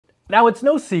Now, it's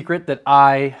no secret that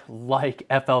I like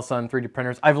FLsun 3D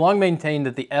printers. I've long maintained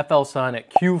that the FLsun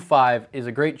Q5 is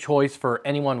a great choice for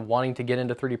anyone wanting to get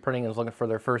into 3D printing and is looking for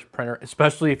their first printer,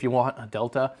 especially if you want a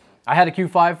Delta. I had a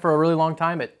Q5 for a really long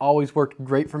time. It always worked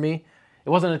great for me. It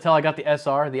wasn't until I got the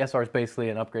SR. The SR is basically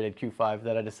an upgraded Q5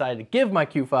 that I decided to give my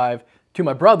Q5 to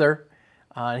my brother,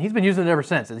 and he's been using it ever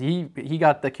since. He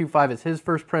got the Q5 as his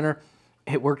first printer.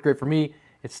 It worked great for me.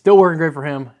 It's still working great for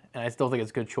him, and I still think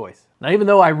it's a good choice. Now, even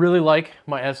though I really like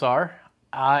my SR,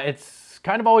 it's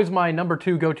kind of always my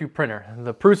 #2 go-to printer.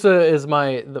 The Prusa is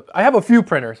I have a few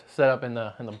printers set up in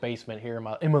the basement here in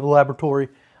my laboratory.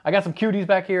 I got some cuties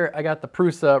back here. I got the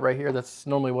Prusa right here. That's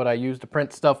normally what I use to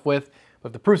print stuff with. But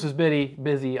if the Prusa's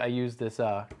busy, I use this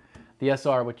the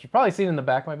SR, which you've probably seen in the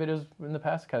back of my videos in the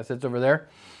past. It kind of sits over there.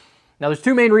 Now, there's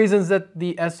two main reasons that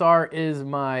the SR is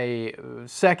my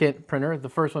second printer. The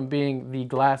first one being the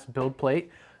glass build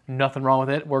plate. Nothing wrong with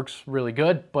it. Works really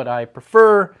good, but I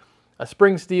prefer a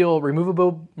spring steel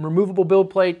removable build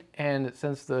plate, and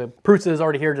since the Prusa is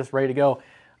already here just ready to go,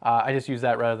 I just use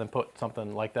that rather than put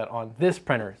something like that on this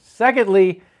printer.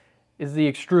 Secondly is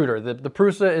the extruder. The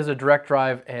Prusa is a direct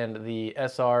drive and the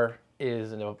SR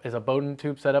is a Bowden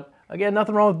tube setup. Again,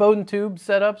 nothing wrong with Bowden tube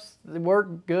setups. They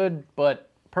work good, but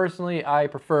personally I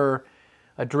prefer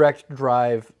a direct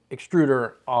drive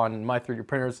extruder on my 3D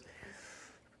printers.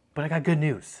 But I got good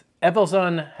news.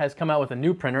 FLsun has come out with a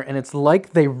new printer, and it's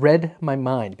like they read my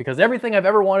mind, because everything I've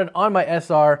ever wanted on my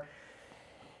SR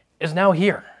is now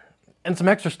here. And some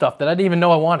extra stuff that I didn't even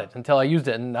know I wanted until I used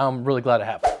it, and now I'm really glad I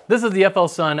have it. This is the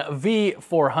FLsun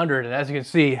V400, and as you can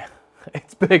see,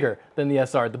 it's bigger than the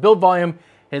SR. The build volume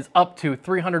is up to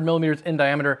 300 millimeters in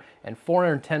diameter and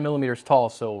 410 millimeters tall,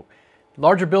 so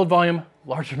larger build volume,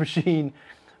 larger machine.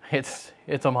 It's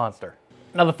a monster.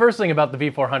 Now, the first thing about the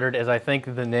V400 is I think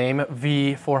the name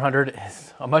V400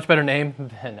 is a much better name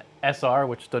than SR,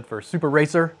 which stood for Super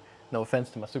Racer. No offense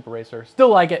to my Super Racer. Still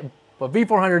like it, but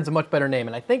V400 is a much better name.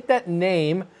 And I think that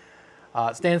name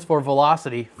stands for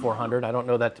Velocity 400. I don't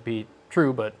know that to be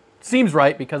true, but seems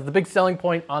right, because the big selling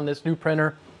point on this new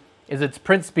printer is its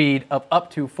print speed of up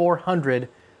to 400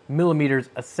 millimeters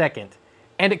a second.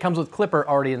 And it comes with Clipper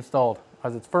already installed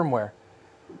as its firmware.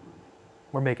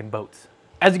 We're making boats.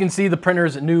 As you can see, the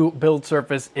printer's new build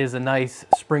surface is a nice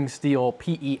spring steel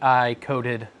PEI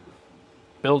coated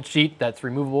build sheet that's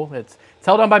removable. It's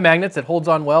held on by magnets. It holds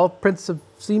on well. Prints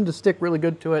seem to stick really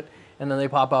good to it, and then they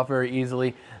pop off very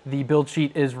easily. The build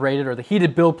sheet is rated, or the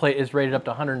heated build plate is rated up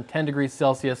to 110 degrees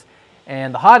Celsius,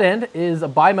 and the hot end is a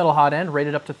bimetal hot end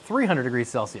rated up to 300 degrees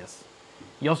Celsius.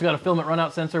 You also got a filament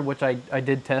runout sensor, which I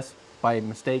did test by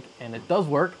mistake, and it does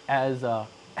work as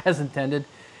intended.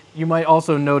 You might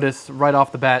also notice right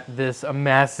off the bat this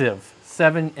massive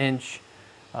 7-inch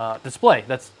display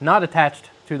that's not attached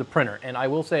to the printer. And I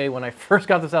will say, when I first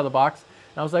got this out of the box,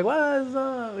 I was like,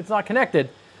 well, it's not connected.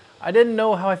 I didn't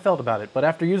know how I felt about it, but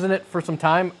after using it for some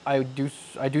time, I do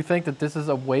think that this is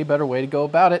a way better way to go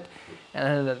about it.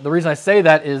 And the reason I say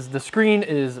that is the screen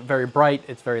is very bright,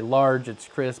 it's very large, it's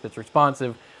crisp, it's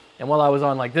responsive. And while I was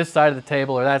on like this side of the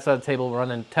table or that side of the table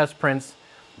running test prints,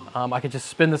 I could just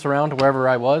spin this around to wherever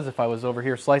I was. If I was over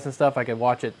here slicing stuff, I could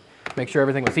watch it, make sure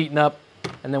everything was heating up.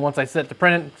 And then once I set to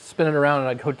print it, spin it around, and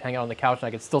I'd go hang out on the couch, and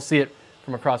I could still see it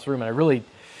from across the room. And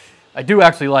I do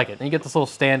actually like it. And you get this little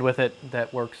stand with it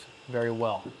that works very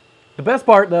well. The best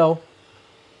part, though,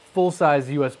 full-size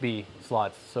USB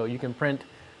slots. So you can print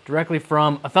directly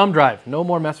from a thumb drive. No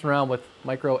more messing around with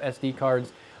micro SD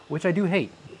cards, which I do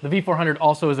hate. The V400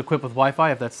 also is equipped with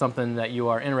Wi-Fi, if that's something that you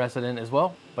are interested in as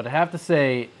well. But I have to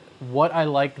say, what I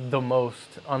like the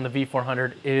most on the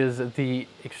V400 is the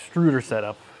extruder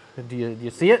setup. Do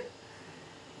you see it?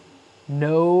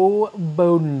 No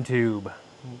Bowden tube,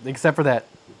 except for that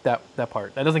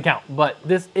part. That doesn't count. But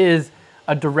this is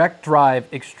a direct drive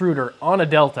extruder on a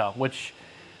Delta, which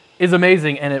is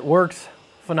amazing, and it works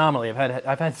phenomenally.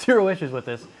 I've had zero issues with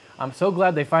this. I'm so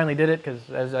glad they finally did it, because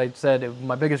as I said,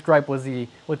 my biggest gripe with the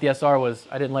SR was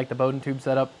I didn't like the Bowden tube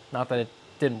setup. Not that it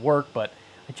didn't work, but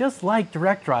I just like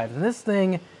direct drives, and this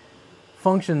thing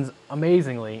functions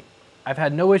amazingly. I've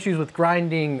had no issues with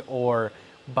grinding or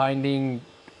binding,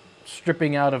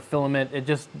 stripping out of filament. It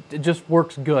just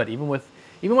works good. Even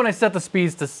when I set the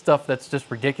speeds to stuff that's just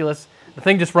ridiculous, the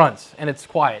thing just runs and it's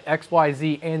quiet. X, Y,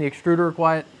 Z, and the extruder are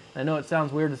quiet. I know it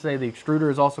sounds weird to say the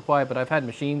extruder is also quiet, but I've had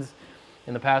machines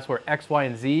in the past where X, Y,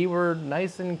 and Z were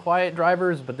nice and quiet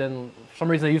drivers, but then for some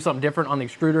reason they used something different on the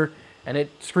extruder, and it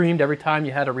screamed every time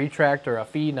you had a retract or a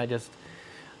feed, and I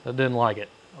didn't like it.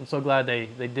 I'm so glad they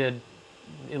did,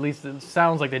 at least it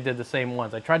sounds like they did the same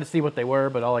ones. I tried to see what they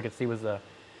were, but all I could see was the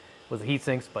was the heat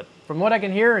sinks, but from what I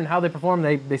can hear and how they perform,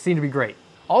 they seem to be great.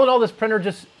 All in all, this printer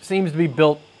just seems to be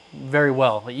built very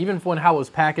well. Like, even when how it was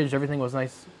packaged, everything was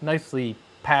nicely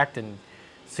packed and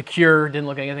secure. Didn't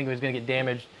look like anything was going to get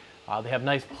damaged. They have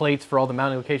nice plates for all the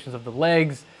mounting locations of the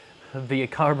legs. The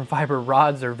carbon fiber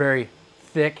rods are very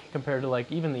thick compared to like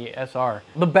even the SR.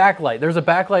 The backlight, there's a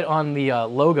backlight on the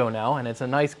logo now, and it's a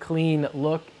nice clean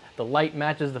look. The light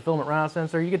matches the filament runout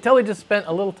sensor. You can tell they just spent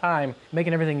a little time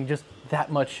making everything just that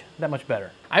much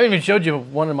better. I haven't even showed you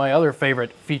one of my other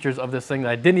favorite features of this thing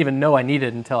that I didn't even know I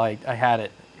needed until I had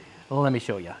it. Well, let me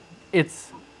show you.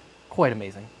 It's quite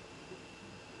amazing.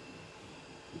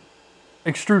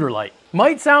 Extruder light.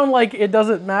 Might sound like it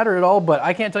doesn't matter at all, but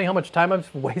I can't tell you how much time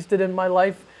I've wasted in my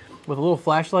life with a little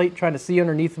flashlight trying to see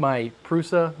underneath my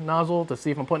Prusa nozzle to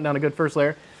see if I'm putting down a good first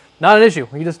layer. Not an issue.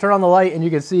 You just turn on the light and you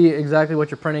can see exactly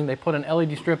what you're printing. They put an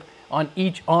LED strip on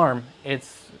each arm.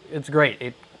 It's great.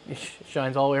 It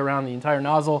shines all the way around the entire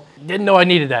nozzle. Didn't know I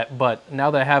needed that, but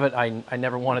now that I have it, I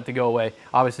never want it to go away.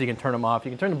 Obviously, you can turn them off.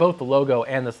 You can turn both the logo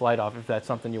and this light off if that's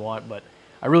something you want, but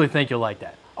I really think you'll like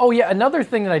that. Oh yeah, another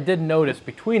thing that I did notice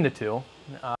between the two,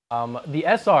 the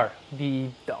SR, the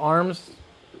arms,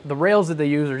 the rails that they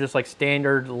use are just like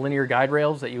standard linear guide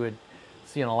rails that you would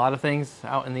see on a lot of things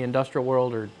out in the industrial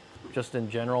world or just in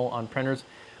general on printers.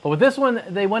 But with this one,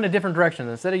 they went a different direction.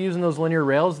 Instead of using those linear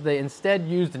rails, they instead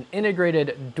used an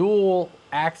integrated dual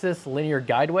axis linear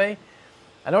guideway.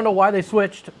 I don't know why they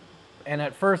switched. And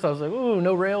at first I was like, ooh,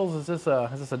 no rails, is this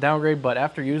a downgrade? But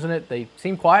after using it, they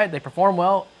seem quiet, they perform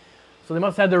well. So they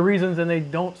must have their reasons, and they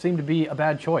don't seem to be a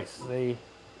bad choice. They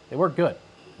work good.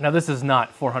 Now this is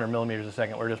not 400 millimeters a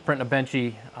second. We're just printing a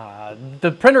benchy.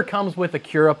 The printer comes with a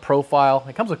Cura profile.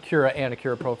 It comes with Cura and a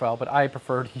Cura profile, but I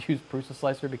prefer to use Prusa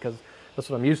slicer because that's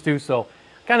what I'm used to. So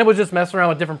kind of was just messing around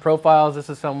with different profiles. This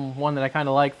is one that I kind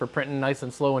of like for printing nice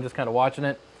and slow and just kind of watching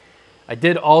it. I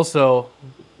did also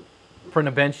print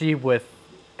a benchy with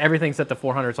everything set to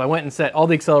 400. So I went and set all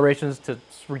the accelerations to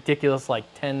ridiculous, like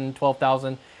 10,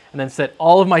 12,000, and then set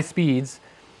all of my speeds,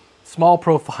 small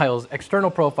profiles,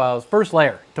 external profiles, first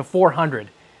layer to 400,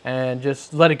 and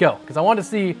just let it go. Because I wanted to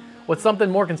see what something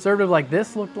more conservative like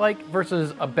this looked like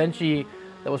versus a benchy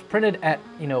that was printed at,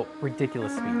 you know,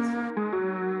 ridiculous speeds.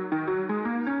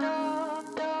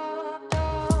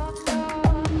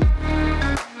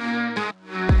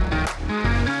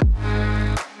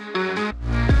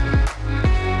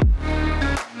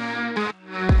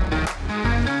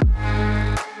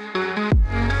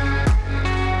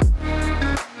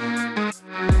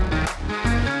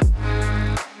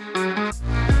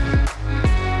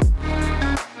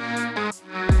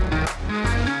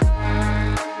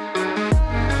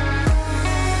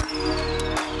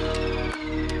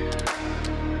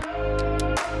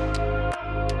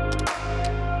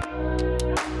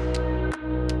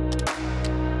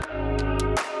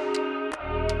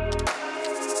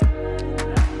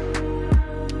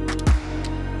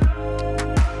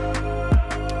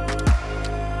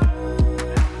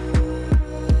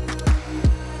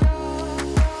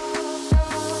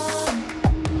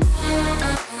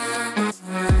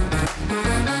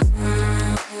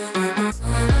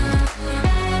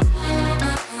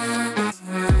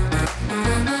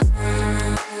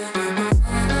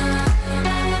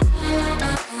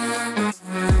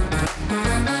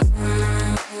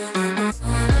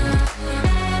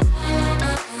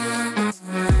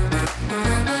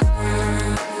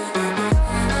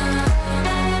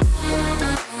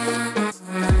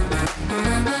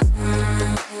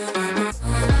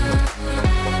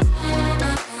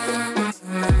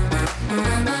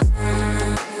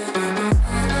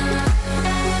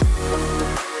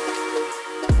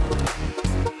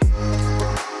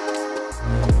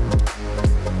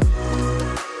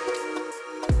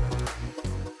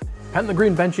 Pen the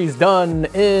Green Benchy's done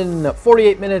in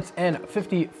 48 minutes and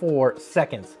 54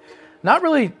 seconds. Not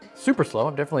really super slow.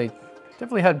 I've definitely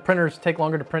had printers take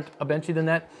longer to print a benchy than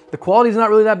that. The quality's not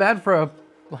really that bad for a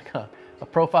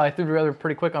profile I threw together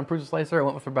pretty quick on Prusa Slicer. I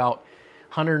went with about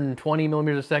 120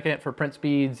 millimeters a second for print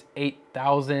speeds,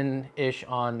 8,000-ish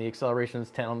on the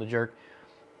accelerations, 10 on the jerk.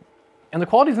 And the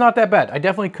quality's not that bad. I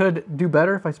definitely could do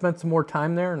better if I spent some more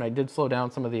time there, and I did slow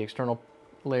down some of the external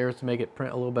layers to make it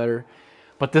print a little better.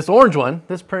 But this orange one,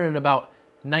 this printed in about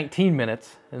 19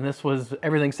 minutes, and this was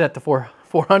everything set to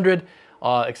 400,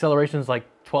 accelerations like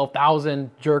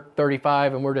 12,000, jerk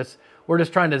 35, and we're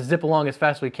just trying to zip along as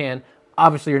fast as we can.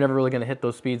 Obviously, you're never really going to hit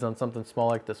those speeds on something small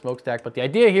like the smokestack, but the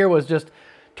idea here was just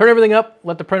turn everything up,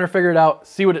 let the printer figure it out,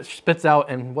 see what it spits out,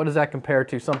 and what does that compare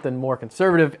to something more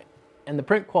conservative. And the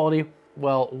print quality,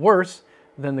 well, worse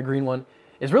than the green one,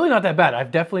 is really not that bad.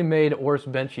 I've definitely made worse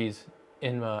benchies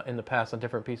in the past on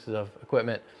different pieces of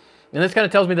equipment. And this kind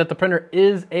of tells me that the printer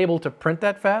is able to print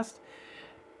that fast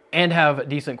and have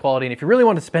decent quality. And if you really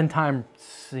want to spend time,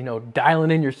 you know,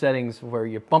 dialing in your settings where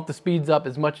you bump the speeds up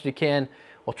as much as you can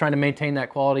while trying to maintain that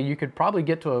quality, you could probably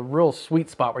get to a real sweet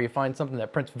spot where you find something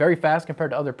that prints very fast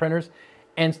compared to other printers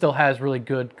and still has really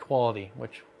good quality,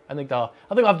 which I think I'll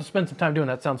have to spend some time doing.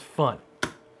 That sounds fun.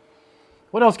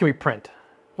 What else can we print?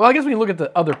 Well, I guess we can look at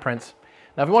the other prints.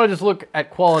 Now, if we want to just look at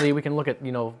quality, we can look at,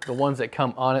 you know, the ones that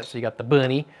come on it. So you got the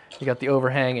bunny, you got the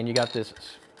overhang, and you got this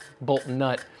bolt and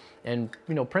nut. And,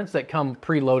 you know, prints that come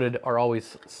preloaded are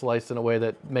always sliced in a way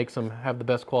that makes them have the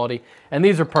best quality. And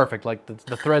these are perfect. Like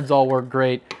the threads all work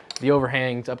great. The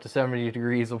overhangs up to 70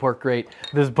 degrees will work great.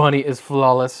 This bunny is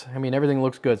flawless. I mean, everything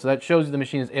looks good. So that shows you the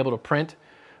machine is able to print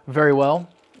very well.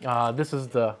 This is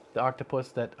the octopus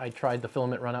that I tried the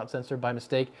filament runout sensor by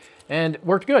mistake, and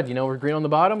worked good. You know, we're green on the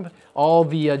bottom. All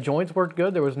the joints worked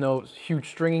good. There was no huge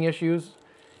stringing issues.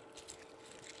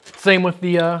 Same with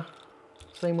the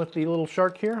little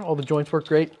shark here. All the joints work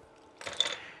great.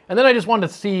 And then I just wanted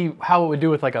to see how it would do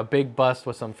with like a big bust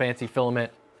with some fancy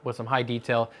filament with some high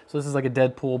detail. So this is like a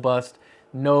Deadpool bust,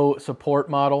 no support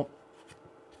model.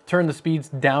 Turned the speeds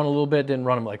down a little bit, didn't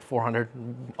run them like 400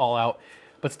 all out.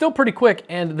 But still pretty quick,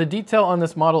 and the detail on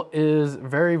this model is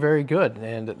very, very good,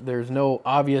 and there's no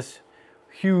obvious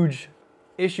huge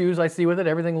issues I see with it.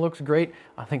 Everything looks great.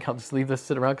 I think I'll just leave this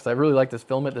sit around because I really like this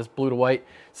filament, this blue to white.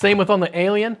 Same with on the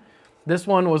Alien. This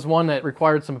one was one that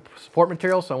required some support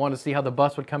material, so I wanted to see how the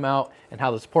bust would come out and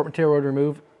how the support material would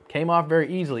remove. Came off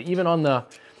very easily, even on the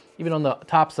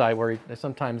top side where I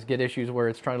sometimes get issues where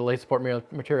it's trying to lay support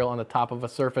material on the top of a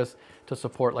surface to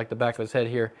support like the back of his head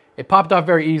here. It popped off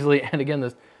very easily, and again,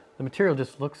 the material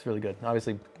just looks really good.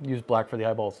 Obviously, used black for the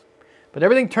eyeballs. But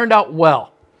everything turned out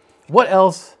well. What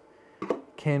else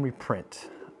can we print?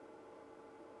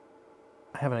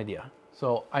 I have an idea.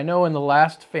 So I know in the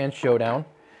last fan showdown,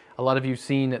 a lot of you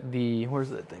seen the, where's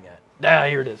that thing at? Ah,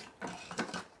 here it is.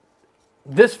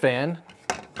 This fan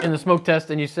in the smoke test,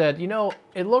 and you said, you know,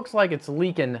 it looks like it's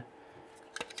leaking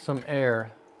some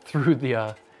air through the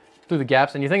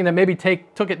gaps, and you're thinking that maybe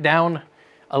took it down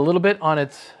a little bit on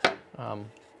its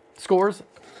scores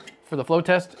for the flow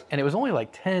test, and it was only like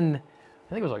 10, I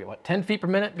think it was like what, 10 feet per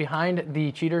minute behind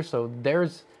the cheater, so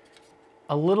there's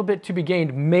a little bit to be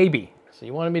gained, maybe. So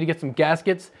you wanted me to get some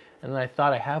gaskets, and then I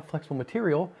thought I have flexible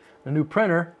material, a new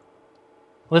printer,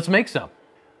 let's make some.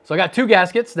 So I got 2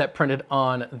 gaskets that printed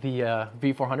on the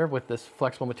V400 with this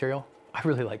flexible material. I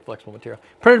really like flexible material.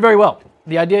 Printed very well.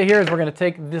 The idea here is we're gonna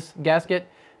take this gasket,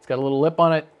 it's got a little lip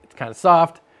on it, it's kind of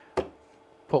soft,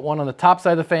 put one on the top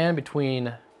side of the fan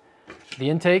between the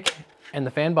intake and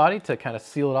the fan body to kind of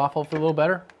seal it off hopefully a little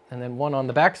better, and then one on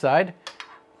the back side,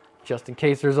 just in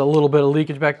case there's a little bit of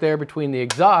leakage back there between the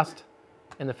exhaust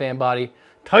and the fan body.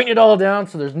 Tighten it all down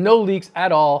so there's no leaks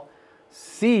at all.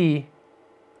 See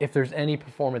if there's any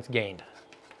performance gained.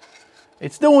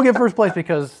 It still won't get first place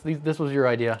because this was your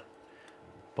idea,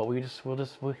 but we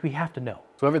have to know.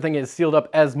 So everything is sealed up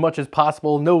as much as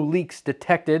possible, no leaks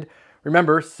detected.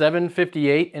 Remember,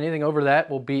 758, anything over that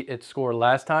will beat its score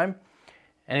last time.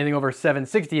 Anything over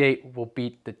 768 will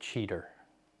beat the cheater.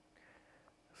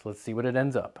 So let's see what it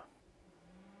ends up.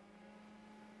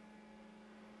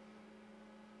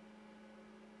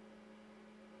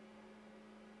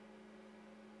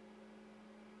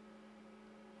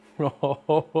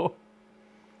 Oh,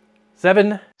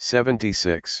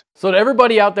 776. So to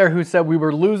everybody out there who said we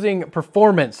were losing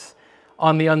performance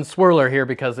on the unswirler here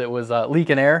because it was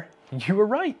leaking air, you were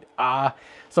right.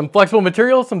 Some flexible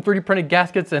material, some 3D printed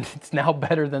gaskets, and it's now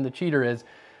better than the cheater is,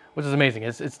 which is amazing.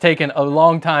 It's taken a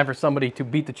long time for somebody to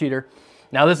beat the cheater.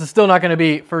 Now this is still not going to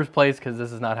be first place because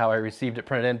this is not how I received it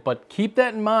printed in, but keep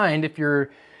that in mind if you're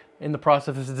in the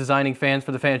process of designing fans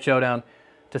for the Fan Showdown,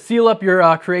 to seal up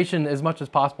your creation as much as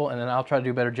possible, and then I'll try to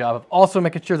do a better job of also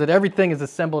making sure that everything is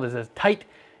assembled as tight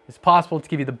as possible to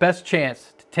give you the best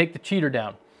chance to take the cheater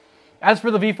down. As for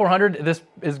the V400, this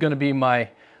is going to be my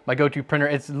go-to printer.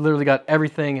 It's literally got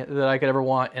everything that I could ever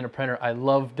want in a printer. I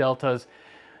love deltas.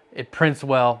 It prints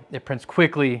well. It prints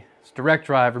quickly. It's direct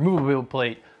drive, removable build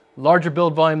plate, larger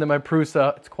build volume than my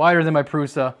Prusa. It's quieter than my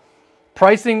Prusa.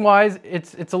 Pricing wise,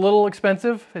 it's a little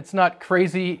expensive. It's not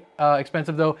crazy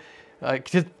expensive though.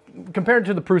 Just compared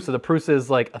to the Prusa is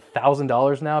like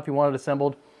 $1,000 now if you want it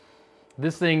assembled.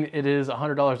 This thing, it is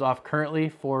 $100 off currently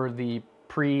for the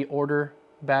pre-order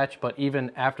batch, but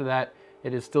even after that,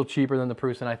 it is still cheaper than the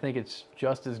Prusa, and I think it's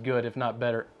just as good, if not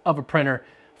better, of a printer.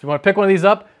 If you want to pick one of these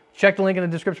up, check the link in the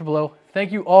description below.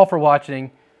 Thank you all for watching.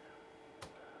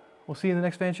 We'll see you in the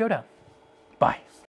next Fan Showdown. Bye.